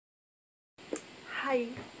Hi,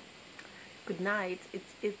 good night.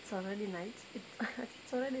 It's already night.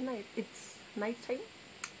 It's already night. It's night time.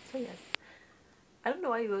 So yes, I don't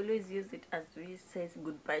know why we always use it as we says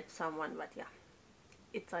goodbye to someone, but yeah,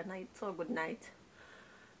 it's a night. So good night.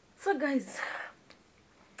 So guys,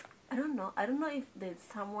 I don't know. I don't know if there's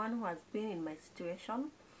someone who has been in my situation.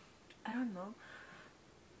 I don't know.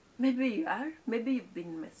 Maybe you are. Maybe you've been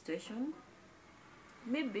in my situation.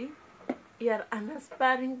 Maybe you're an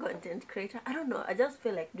aspiring content creator. I don't know. I just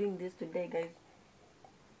feel like doing this today, guys.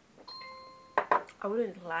 I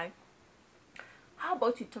wouldn't lie. How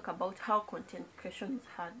about you talk about how content creation is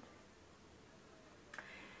hard?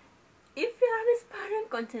 If you're an aspiring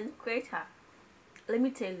content creator, let me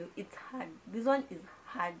tell you, it's hard. This one is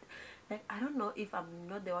hard. Like, I don't know if I'm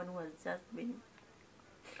not the one who has just been,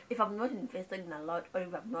 if I'm not invested in a lot, or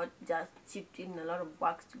if I'm not just chipped in a lot of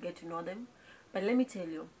works to get to know them. But let me tell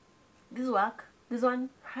you, this work, this one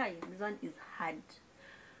is hard.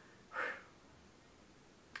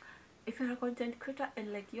 If you're a content creator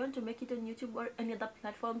and like you want to make it on YouTube or any other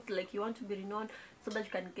platforms, like you want to be renowned so that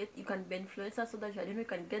you can be influencer, so that you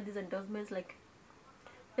can get these endorsements, like,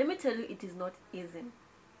 let me tell you, it is not easy.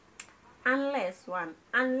 Unless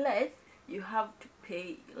you have to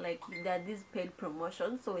pay, like there are these paid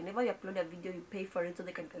promotions, so whenever you upload a video you pay for it so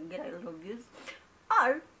they can get a lot of views,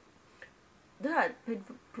 or there are paid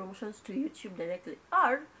promotions to YouTube directly,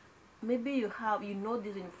 or maybe you know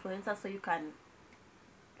this influencer, so you can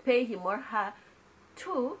pay him or her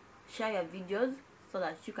to share your videos so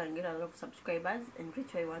that you can get a lot of subscribers and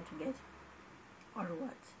reach where you want to get, or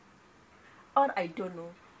what, or I don't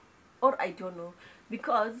know,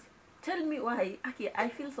 because tell me why. Okay, I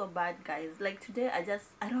feel so bad, guys. Like today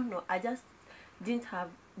I don't know, I just didn't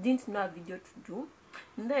know a video to do,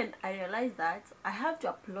 and then I realized that I have to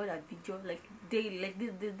upload a video like daily. Like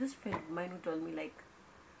this friend of mine who told me, like,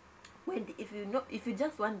 if you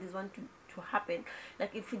just want this one to happen,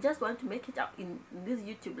 like if you just want to make it out in this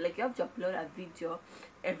YouTube, like you have to upload a video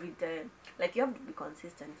every day, like you have to be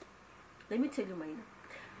consistent. Let me tell you mine.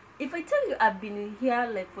 If I tell you I've been here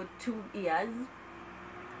like for 2 years,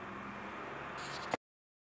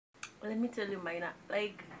 let me tell you mine.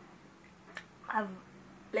 Like I've,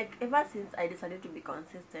 like, ever since I decided to be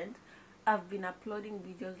consistent, I've been uploading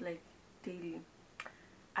videos like daily.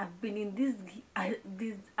 I've been in Jesus,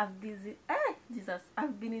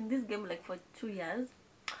 I've been in this game like for 2 years.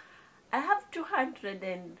 I have 200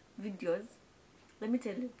 and videos. Let me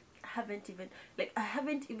tell you, I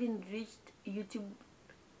haven't even reached YouTube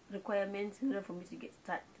requirements in order for me to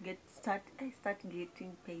start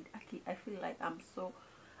getting paid. Okay, I feel like I'm so,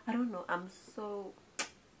 I don't know,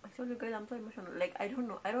 I tell you guys, I'm so emotional. Like I don't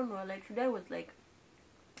know. Like today I was like,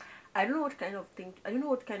 I don't know what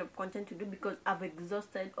kind of content to do, because I've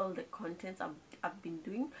exhausted all the contents I've been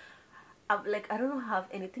doing. I don't have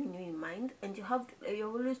anything new in mind, and you're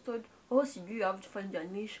always told, oh, so you have to find your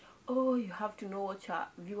niche, oh, you have to know what your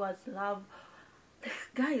viewers love.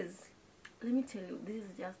 Guys, let me tell you, this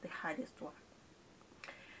is just the hardest one.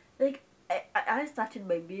 Like I started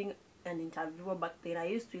by being an interviewer back then. I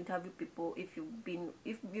used to interview people. If you've been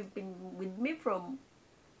with me from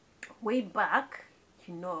way back,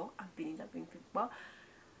 you know I've been interviewing people.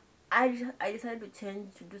 I decided to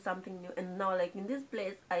change to do something new, and now, like, in this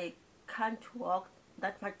place I can't walk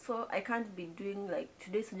that much, so I can't be doing like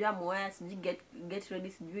today get ready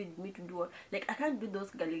to do me to do what, like I can't do those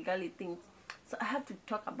gully things, so I have to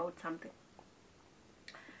talk about something.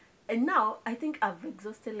 And now I think I've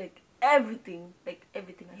exhausted like everything. I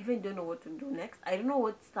even don't know what to do next. I don't know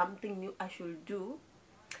what something new I should do.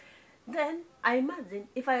 Then I imagine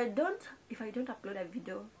if I don't upload a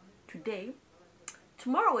video today,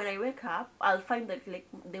 tomorrow when I wake up, I'll find that like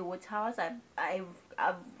the watch hours I've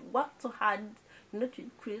worked so hard not to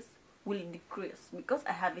increase will decrease because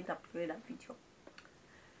I haven't uploaded a video.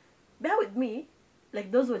 Bear with me,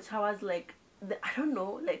 like those watch hours, like I don't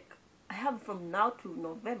know, like I have from now to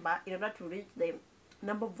November in order to reach the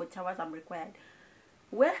number of watch hours I'm required.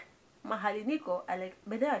 Where mahali niko,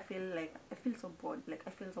 but then I feel so bored. Like I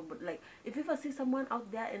feel so bored. Like if you ever see someone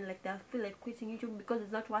out there and like they feel like quitting YouTube because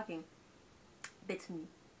it's not working, that's me.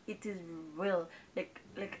 It is real. Like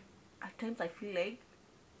at times I feel like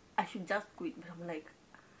I should just quit, but I'm like,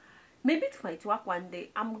 maybe it might work one day.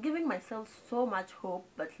 I'm giving myself so much hope,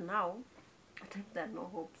 but now at times there are no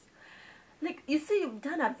hopes. Like you see, you've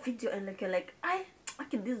done a video and like you're like,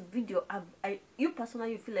 okay, this video you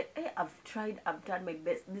personally, you feel like, hey, I've done my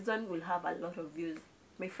best, this one will have a lot of views.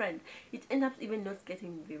 My friend, it ends up even not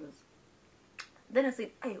getting views. Then I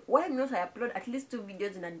said, hey, why not I upload at least 2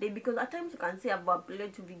 videos in a day? Because at times you can say I've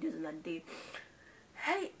uploaded 2 videos in a day.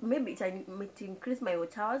 Hey, maybe it might increase my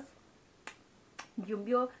watch hours.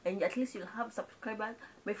 mbio, and at least you'll have subscribers.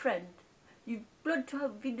 My friend, you upload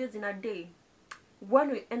 12 videos in a day, one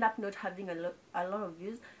will end up not having a lot of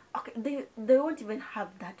views. Okay, they won't even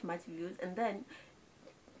have that much views, and then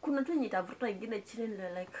kuna tu nitavuta ingine chini,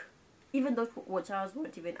 like even those watch hours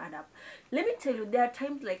won't even add up. Let me tell you, there are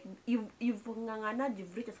times like you've ngangana,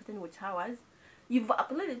 you've reached a certain watch hours, you've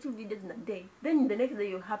uploaded 2 videos in a day, then the next day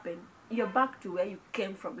you're back to where you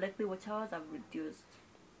came from, like the watch hours have reduced.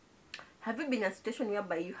 Have you been in a situation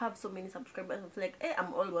whereby you have so many subscribers, it's like, hey,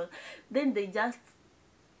 I'm all well, then they just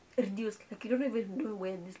reduce, like you don't even know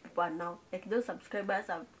where these people are now, like those subscribers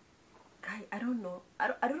have, I don't know,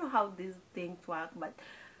 I don't know how these things work, but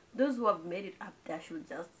those who have made it up there should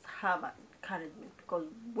just have an encouragement, because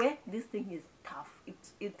where this thing is tough,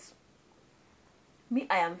 it's me,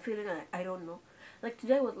 I am feeling like I don't know. Like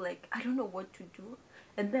today I was like, I don't know what to do,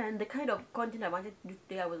 and then the kind of content I wanted to do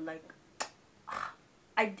today, I was like,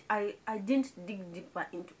 I didn't dig deeper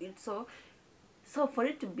into it, so for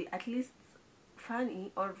it to be at least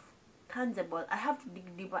funny or tangible, I have to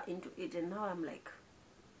dig deeper into it, and now I'm like,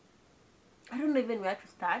 I don't know even where to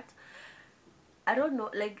start. I don't know,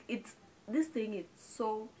 like this thing is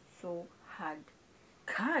so hard.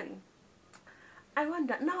 I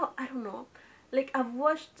wonder now, I don't know, like I've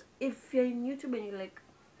watched, if you're in YouTube and you're like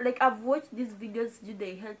I've watched these videos, do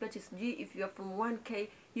they help you if you're from 1K,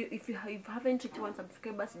 if you haven't reached 1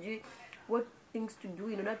 subscribers, what things to do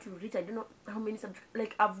in order to reach, I don't know how many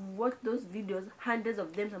like I've watched those videos, hundreds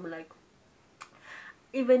of them, so I'm like,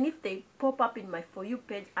 even if they pop up in my For You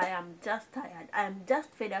page, I am just tired, I am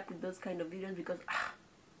just fed up with those kind of videos, because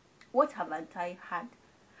what haven't I had?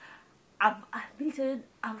 I've been told,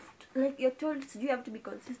 like you're told, so you have to be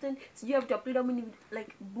consistent, so you have to upload how many,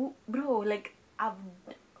 like bro, like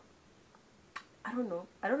I don't know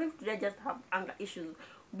if today I just have anger issues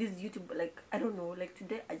with this YouTube, like I don't know, like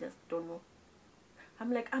today I just don't know.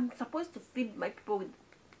 I'm like, I'm supposed to feed my people with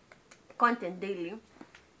content daily,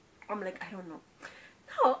 I'm like, I don't know.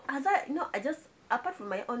 Now as I just, apart from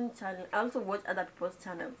my own channel, I also watch other people's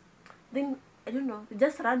channels. Then I don't know,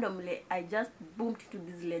 just randomly I just bumped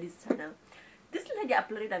into this lady's channel. This lady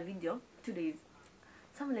uploaded a video 2 days,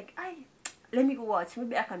 so I'm like, let me go watch,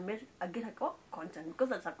 maybe I can get a content, because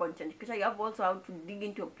that's a content creator. You have also how to dig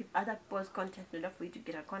into other people's content in order for you to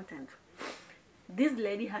get a content. This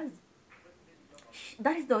lady has,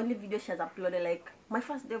 that is the only video she has uploaded, like my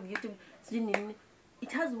first day of YouTube.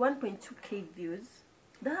 It has 1.2k views.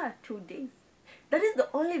 That are 2 days. That is the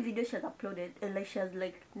only video she has uploaded, and like she has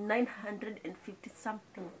like 950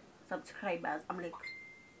 something subscribers. I'm like,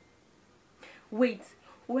 wait,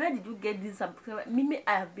 where did you get this subscriber? Mimi,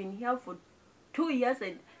 I have been here for 2 years,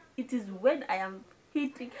 and it is when I am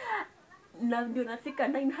hitting now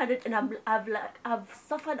 900, and I've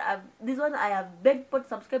suffered. This one I have begged for to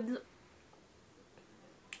subscribe.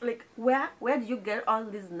 Like where did you get all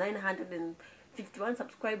these 951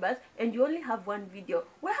 subscribers, and you only have 1 video?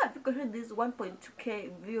 Where have you gotten these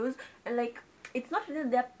 1.2k views? And like, it's not even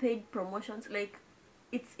their paid promotions, like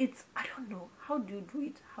it's I don't know, how do you do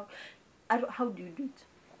it? How do you do it?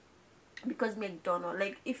 Because me, I don't know.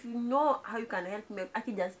 Like if you know how you can help me, I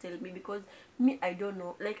can just tell me, because me, I don't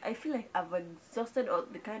know. Like I feel like I've exhausted all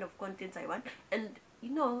the kind of content I want, and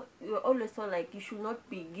you're always so like, you should not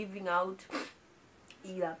be giving out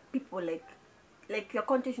people, like your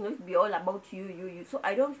content should not be all about you. So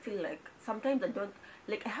I don't feel like, sometimes I don't,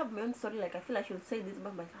 like I have my own story, like I feel I should say this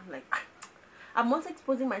about myself, like I'm also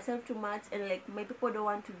exposing myself too much, and like my people don't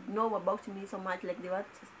want to know about me so much, like they want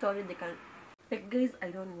a story they can, like guys, I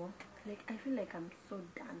don't know, like I feel like I'm so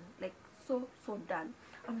done, like so done.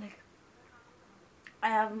 I'm like,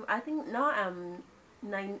 I think now I'm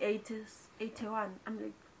 981. I'm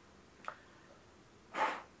like,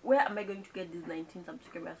 where am I going to get these 19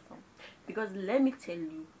 subscribers from? Because let me tell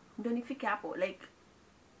you, don't if you capo, like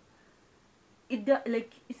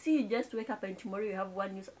like you see, you just wake up and tomorrow you have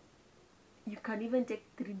 1 news. You can even take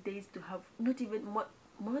 3 days to have, not even more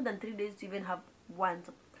than 3 days to even have 1.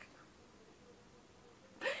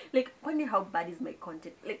 Like, wonder how bad is my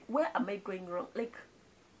content? Like, where am I going wrong? Like,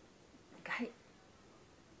 guy,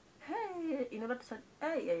 hey, in order to start,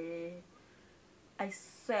 hey, I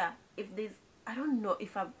swear, if there's, I don't know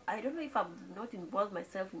if I've not involved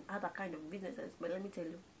myself in other kind of businesses, but let me tell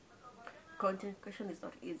you, content creation is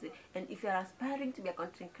not easy. And if you're aspiring to be a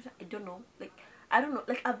content creator, I don't know,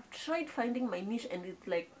 like I've tried finding my niche, and it's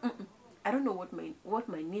like, I don't know what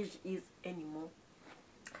my niche is anymore.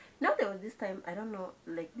 Now there was this time, I don't know,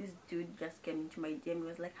 like this dude just came into my DM and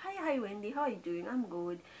was like, hi Wendy, how are you doing? I'm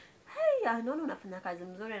good. Hey, I know nafanya kazi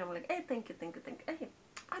mzuri, and I'm like, hey, thank you. Hey,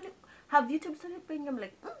 have YouTube started paying? I'm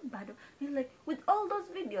like, bado. He's like, with all those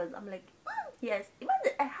videos? I'm like, Yes,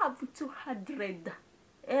 imagine I have 200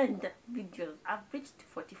 and videos. I've reached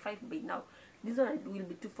 45 by now. This one will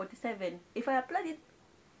be to 47. If I upload it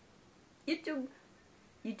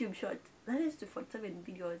YouTube short, that is to 47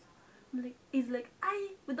 videos. I'm like, it's like I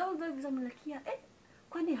with all those I'm like, yeah,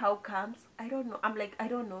 Kwani how comes? I don't know. I'm like, I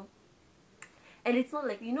don't know. And it's not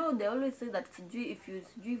like, you know, they always say that if you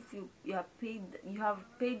have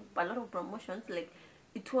paid a lot of promotions, like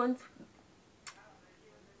it won't.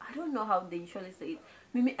 I don't know how they usually say it.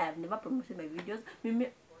 Mimi, I have never promoted my videos. Mimi,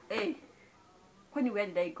 hey, Kwani, where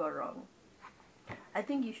did I go wrong? I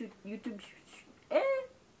think YouTube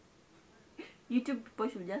people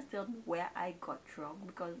should just tell me where I got wrong,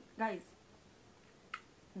 because guys,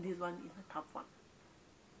 this one is a tough one.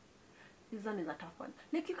 This one is a tough one.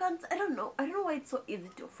 Like, you can't, I don't know why it's so easy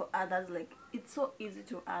for others. Like, it's so easy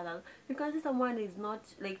to others. You can see someone is not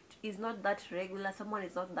that regular, someone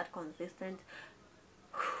is not that consistent,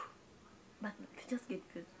 but they just get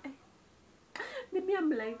views. Maybe I'm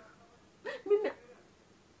like, maybe,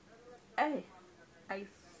 hey, I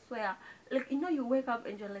swear, like, you know, you wake up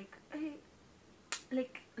and you're like, hey,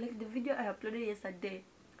 like the video I uploaded yesterday,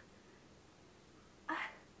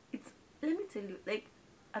 it's, let me tell you, like,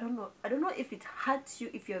 I don't know if it hurts you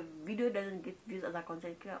if your video doesn't get views as a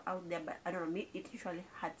content creator out there, but I don't know, me, it usually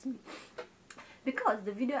hurts me, because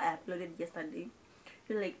the video I uploaded yesterday,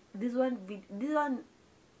 like, this one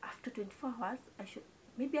after 24 hours I should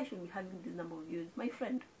be having this number of views, my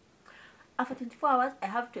friend. After 24 hours I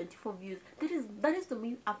have 24 views. That is to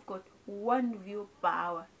mean I've got 1 view per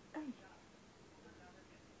hour.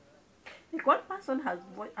 Like, one person has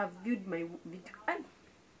viewed my video.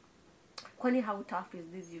 Funny, how tough is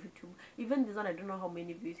this YouTube? Even this one, I don't know how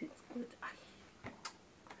many views it's got.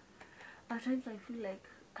 At times I feel like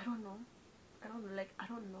I don't know. Like,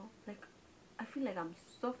 I feel like I'm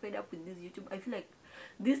so fed up with this YouTube. I feel like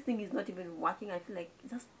this thing is not even working. I feel like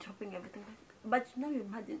it's just dropping everything. But now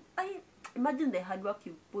imagine the hard work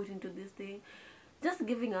you've put into this thing. Just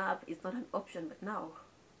giving up is not an option. But now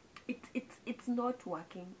it's not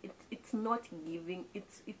working. It's not giving.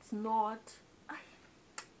 It's not.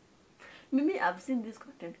 Maybe I've seen this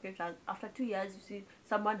content creators after 2 years. You see,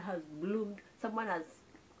 someone has bloomed. Someone has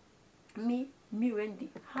me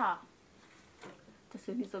Wendy. Ha. Just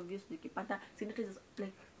when it's obvious,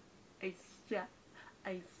 like,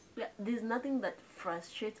 I swear, there's nothing that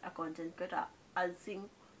frustrates a content creator as seeing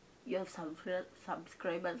your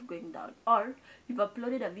subscribers going down, or you've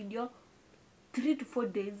uploaded a video 3 to 4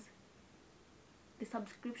 days, the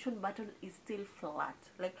subscription button is still flat.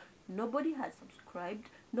 Like, nobody has subscribed,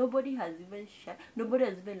 nobody has even shared, nobody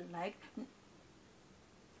has even liked.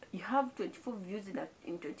 You have 24 views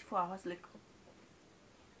in 24 hours. Like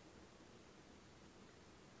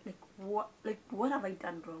what have I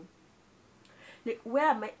done wrong? Like, where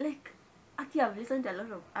am I? Like, actually, I've listened to a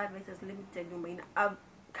lot of advices. Let me tell you, mine.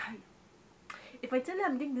 If I tell you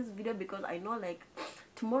I'm doing this video because I know, like,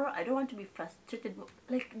 tomorrow I don't want to be frustrated.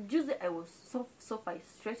 Like, Tuesday I was so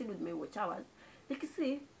frustrated with my watch hours. Like, you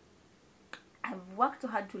see, I've worked so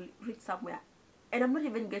hard to reach somewhere, and I'm not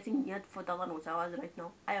even getting near 4,000 watch hours right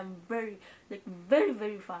now. I am very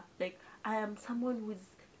very far. Like, I am someone who is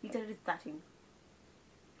literally starting,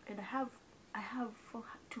 and I have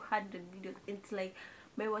 200 videos. It's like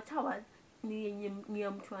my watch hours ni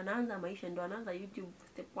mtu anaanza maisha ndo anaanza YouTube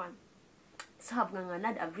step 1. So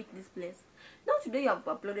I've reached this place. Now today you have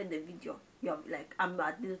uploaded the video. You have, like, I'm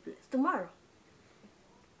at this place. Tomorrow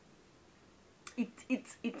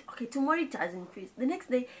okay, tomorrow it has increased. The next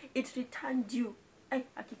day it returned you.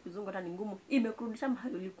 Akikuzungu hata ni ngumu. Imekurudisha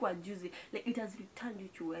mahali ulikuwa juzi. Like, it has returned you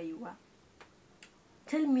to where you were.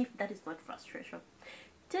 Tell me if that is not frustration.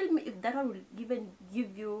 Tell me if that one will even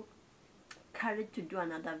give you courage to do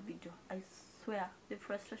another video. I swear, the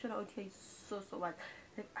frustration out here is so bad.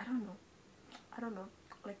 Like, I don't know.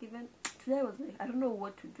 Like, even today I was like, I don't know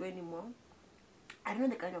what to do anymore. I don't know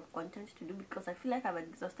the kind of content to do, because I feel like I've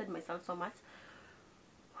exhausted myself so much.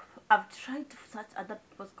 I've tried to search other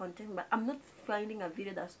people's content, but I'm not finding a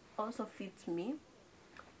video that also fits me.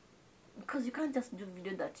 Because you can't just do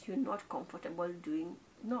video that you're not comfortable doing.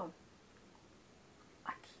 No.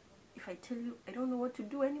 If I tell you I don't know what to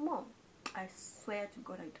do anymore, I swear to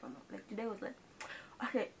God I don't know. Like, today I was like,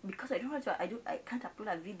 okay, because I can't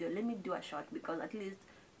upload a video, let me do a short, because at least,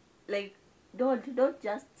 like, don't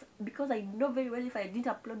just, because I know very well if I didn't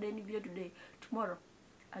upload any video today, tomorrow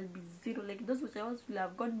I'll be zero. Like, those which I was will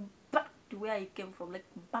have gone back to where I came from, like,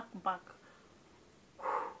 back.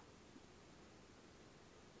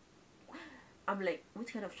 I'm like,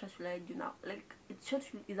 which kind of short should I do now? Like, it's short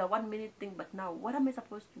is a 1 minute thing, but now what am I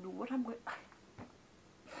supposed to do? What I'm going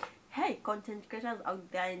hey, content creators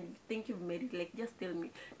out there and you think you've made it, like just tell me,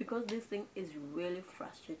 because this thing is really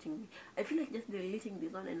frustrating me. I feel like just deleting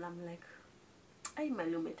this one and I'm like, ay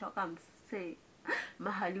malume talk, I'm say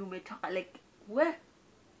mahalume talk, like where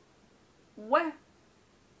I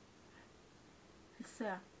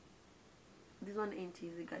swear this one ain't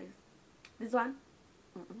easy, guys. This one,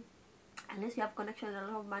 unless you have connection and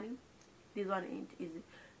a lot of money, this one ain't easy.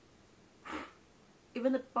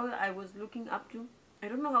 Even the people I was looking up to, I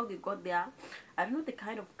don't know how they got there. I don't know the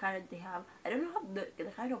kind of courage they have. I don't know how the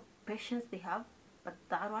kind of patience they have. But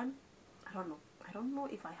that one, I don't know. I don't know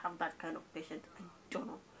if I have that kind of patience. I don't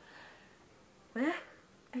know. But yeah,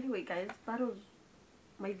 anyway, guys, that was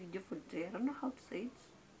my video for today. I don't know how to say it.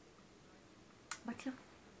 But yeah.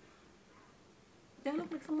 They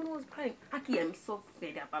look like someone was crying. Aki, I'm so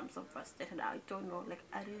fed up. I'm so frustrated. I don't know. Like,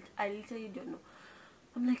 I literally don't know.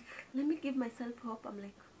 I'm like, let me give myself hope. I'm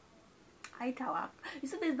like, hide work. You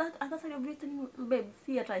see, there's that other side of you telling you, babe,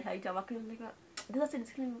 see, I try hide work. And I'm like, the other side is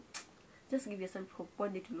telling you, just give yourself hope.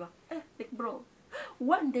 One day to work. Like, bro,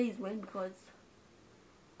 one day is when, because,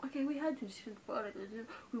 okay, we had to shoot for it.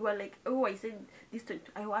 We were like, oh, I said this thing.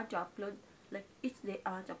 I want to upload, like, each day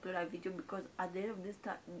I want to upload a video, because at the end of this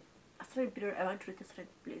time, a certain period, I want to reach a certain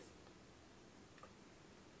place.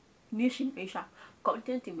 Niche in Asia,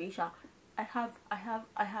 content in Asia. I have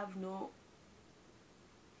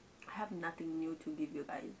nothing new to give you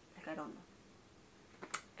guys. Like, I don't know.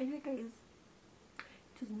 Anyway, guys,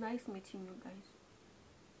 it was nice meeting you guys.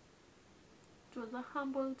 It was a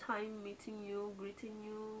humble time meeting you, greeting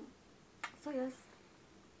you. So yes,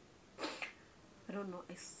 I don't know.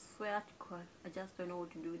 I swear to God, I just don't know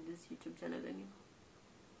what to do with this YouTube channel anymore.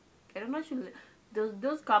 I don't know. I should,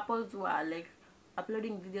 those couples who are like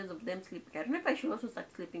uploading videos of them sleeping. I don't know if I should also start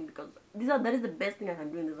sleeping, because that is the best thing I can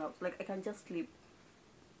do in this house. Like, I can just sleep.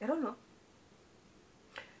 I don't know.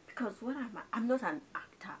 Because what am I? I'm not an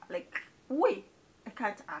actor. Like, wait, I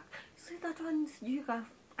can't act. See, that one,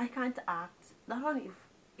 I can't act. That one,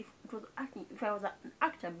 if it was acting, if I was an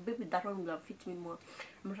actor, maybe that one would have fit me more.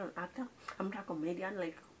 I'm not an actor. I'm not a comedian.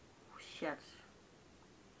 Like, shit.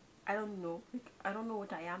 I don't know. Like, I don't know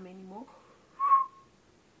what I am anymore.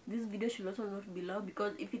 This video should also not be long,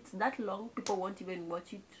 because if it's that long, people won't even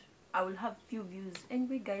watch it. I will have few views.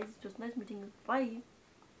 Anyway, guys, it was nice meeting you. Bye.